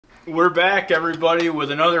We're back, everybody,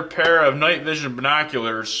 with another pair of night vision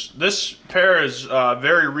binoculars. This pair is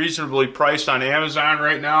very reasonably priced on Amazon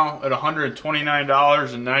right now at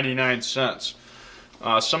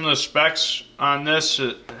 $129.99. Some of the specs on this,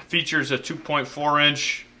 it features a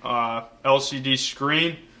 2.4-inch LCD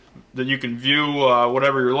screen that you can view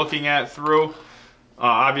whatever you're looking at through.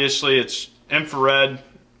 Obviously, it's infrared,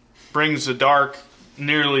 brings the dark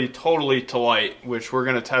nearly totally to light, which we're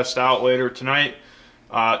going to test out later tonight.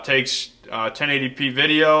 It takes 1080p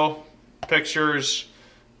video, pictures.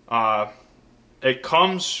 It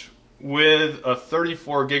comes with a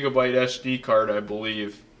 34 gigabyte SD card, I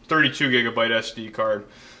believe, 32 gigabyte SD card.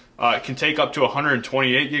 It can take up to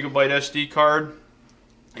 128 gigabyte SD card,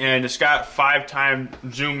 and it's got 5-time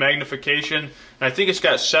zoom magnification. And I think it's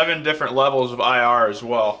got 7 different levels of IR as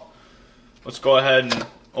well. Let's go ahead and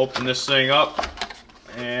open this thing up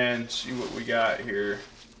and see what we got here.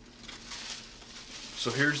 So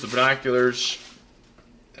here's the binoculars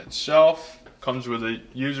itself. Comes with a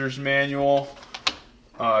user's manual,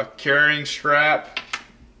 carrying strap,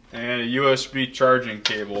 and a USB charging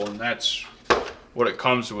cable, and that's what it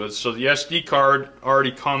comes with. So the SD card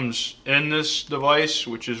already comes in this device,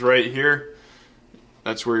 which is right here.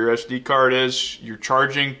 That's where your SD card is. Your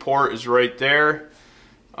charging port is right there.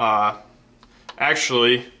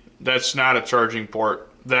 Actually, that's not a charging port.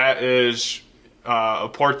 That is a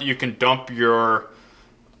port that you can dump your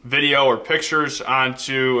video or pictures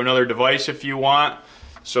onto another device if you want.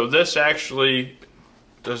 So this actually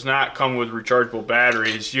does not come with rechargeable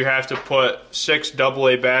batteries. You have to put 6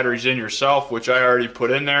 AA batteries in yourself, which I already put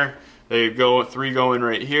in there. They go 3 go in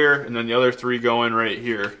right here, and then the other 3 go in right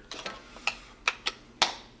here.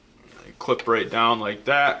 They clip right down like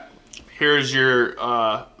that. Here's your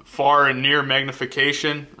far and near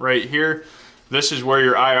magnification right here. This is where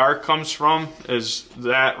your IR comes from, is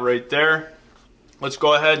that right there. Let's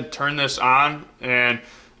go ahead and turn this on, and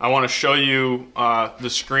I want to show you the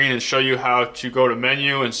screen and show you how to go to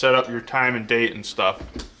menu and set up your time and date and stuff.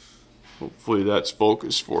 Hopefully that's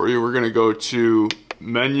focused for you. We're going to go to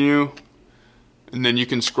menu, and then you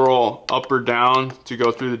can scroll up or down to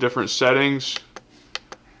go through the different settings.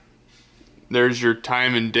 There's your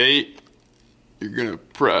time and date. You're going to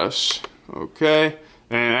press OK,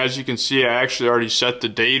 and as you can see, I actually already set the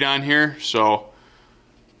date on here, so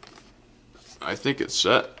I think it's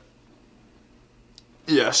set.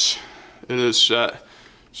 Yes, it is set.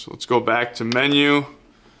 So let's go back to menu,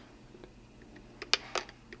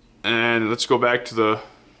 and let's go back to the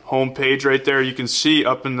home page right there. You can see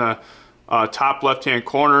up in the top left hand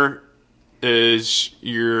corner is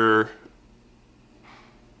your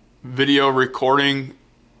video recording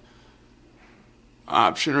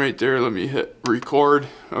option right there. Let me hit record.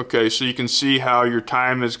 Okay, so you can see how your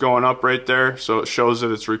time is going up right there. So it shows that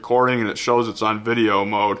it's recording, and it shows it's on video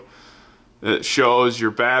mode. It shows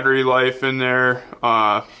your battery life in there,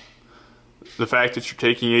 the fact that you're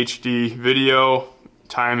taking HD video,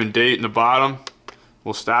 time and date in the bottom.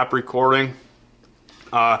 We'll stop recording.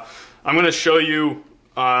 I'm going to show you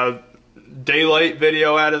daylight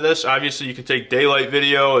video out of this. Obviously you can take daylight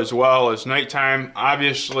video as well as nighttime.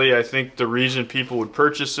 Obviously I think the reason people would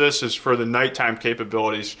purchase this is for the nighttime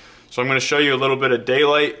capabilities. So I'm going to show you a little bit of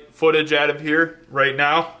daylight footage out of here right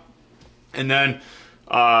now, and then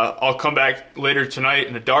I'll come back later tonight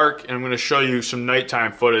in the dark and I'm going to show you some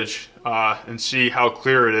nighttime footage and see how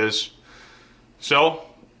clear it is. So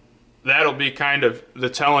that'll be kind of the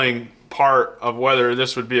telling part of whether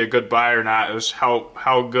this would be a good buy or not, is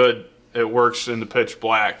how good it works in the pitch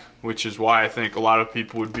black, which is why I think a lot of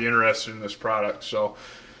people would be interested in this product. So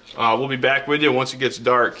we'll be back with you once it gets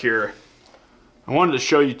dark here. I wanted to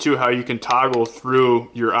show you too how you can toggle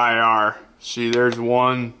through your IR. See, there's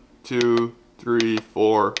 1, 2, 3,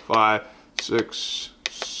 4, 5, 6,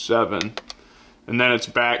 7, and then it's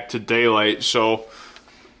back to daylight. So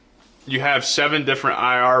you have 7 different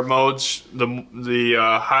IR modes. The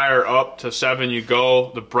higher up to 7 you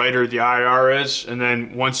go, the brighter the IR is, and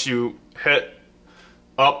then once you hit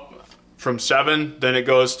up from 7, then it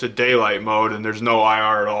goes to daylight mode and there's no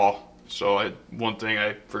IR at all. So one thing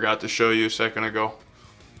I forgot to show you a second ago.